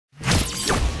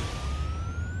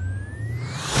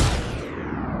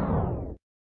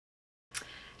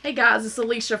Hey guys, it's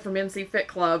Alicia from NC Fit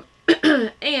Club,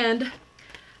 and I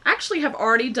actually have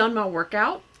already done my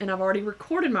workout, and I've already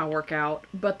recorded my workout,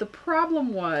 but the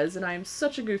problem was, and I am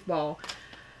such a goofball,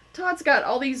 Todd's got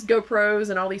all these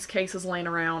GoPros and all these cases laying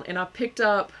around, and I picked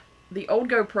up the old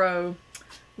GoPro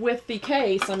with the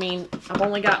case. I mean, I've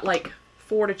only got like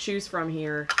 4 to choose from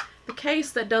here. The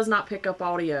case that does not pick up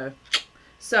audio.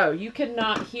 So, you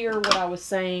cannot hear what I was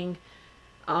saying,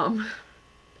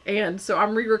 and so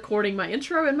I'm re-recording my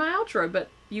intro and my outro, but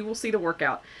you will see the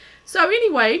workout. So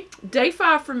anyway, day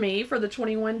 5 for me for the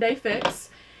 21-day fix.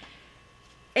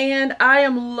 And I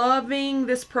am loving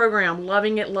this program.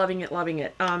 Loving it, loving it, loving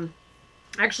it. I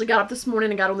actually got up this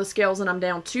morning and got on the scales, and I'm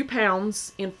down 2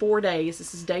 pounds in 4 days.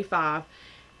 This is day 5.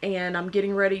 And I'm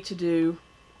getting ready to do,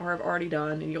 or I've already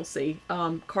done, and you'll see,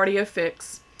 cardio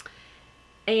fix.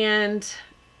 And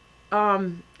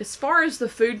as far as the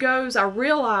food goes, I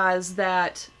realized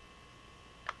that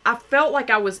I felt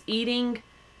like I was eating.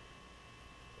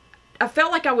 I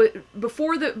felt like I was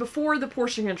before the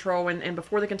portion control and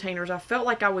before the containers. I felt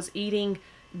like I was eating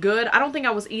good. I don't think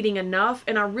I was eating enough,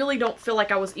 and I really don't feel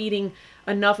like I was eating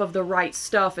enough of the right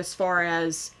stuff as far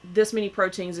as this many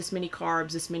proteins, this many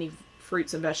carbs, this many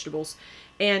fruits and vegetables.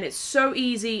 And it's so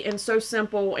easy and so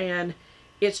simple, and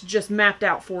it's just mapped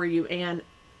out for you. And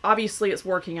obviously it's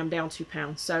working. I'm down 2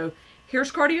 pounds. So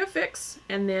here's cardio fix,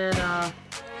 and then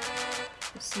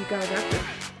we'll see you guys after.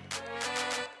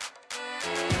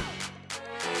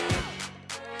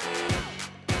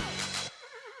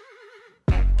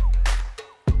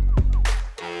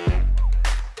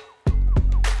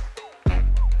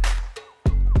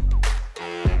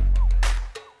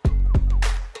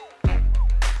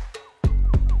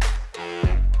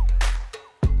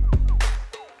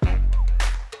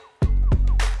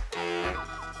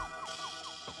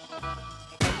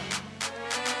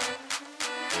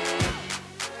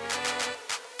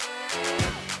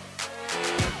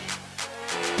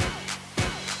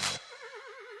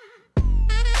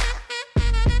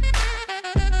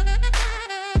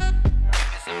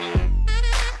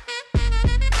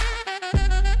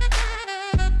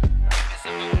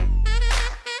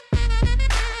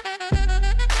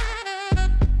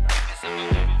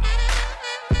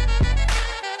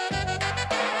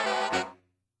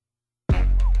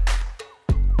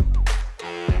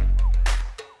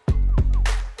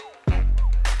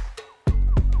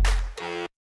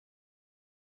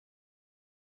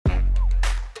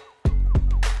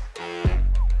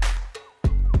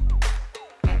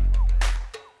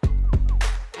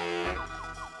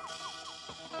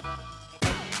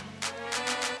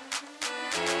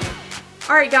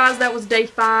 Alright guys, that was day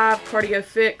 5, cardio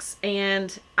fix,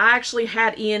 and I actually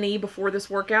had E&E before this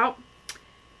workout,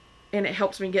 and it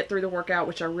helps me get through the workout,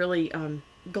 which I really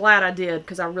glad I did,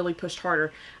 because I really pushed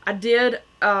harder. I did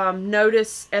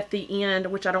notice at the end,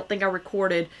 which I don't think I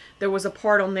recorded, there was a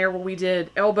part on there where we did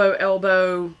elbow,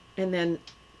 elbow, and then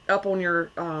up on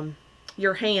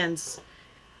your hands.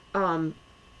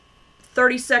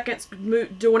 30 seconds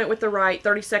doing it with the right,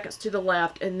 30 seconds to the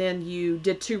left, and then you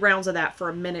did 2 rounds of that for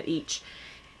a minute each.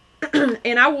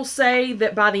 And I will say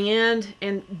that by the end,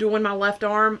 and doing my left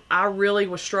arm, I really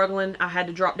was struggling. I had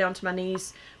to drop down to my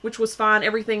knees, which was fine.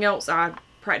 Everything else, I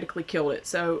practically killed it.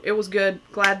 So it was good.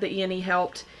 Glad the E&E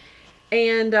helped.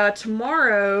 And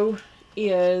tomorrow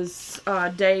is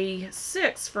day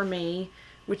 6 for me,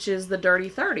 which is the Dirty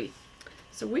 30.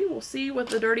 So we will see what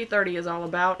the Dirty 30 is all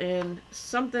about, and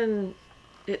something,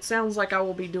 it sounds like I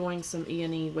will be doing some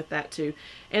E&E with that too.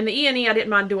 And the E&E, I didn't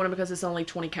mind doing it because it's only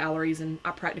 20 calories, and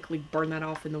I practically burn that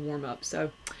off in the warm-up.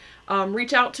 So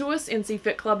reach out to us,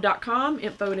 ncfitclub.com,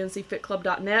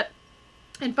 info@ncfitclub.net.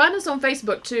 And find us on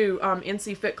Facebook too,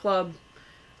 NC Fit Club,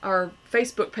 our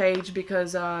Facebook page,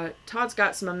 because Todd's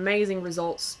got some amazing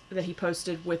results that he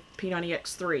posted with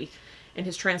P90X3 and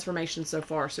his transformation so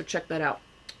far. So check that out.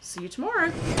 See you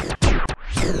tomorrow.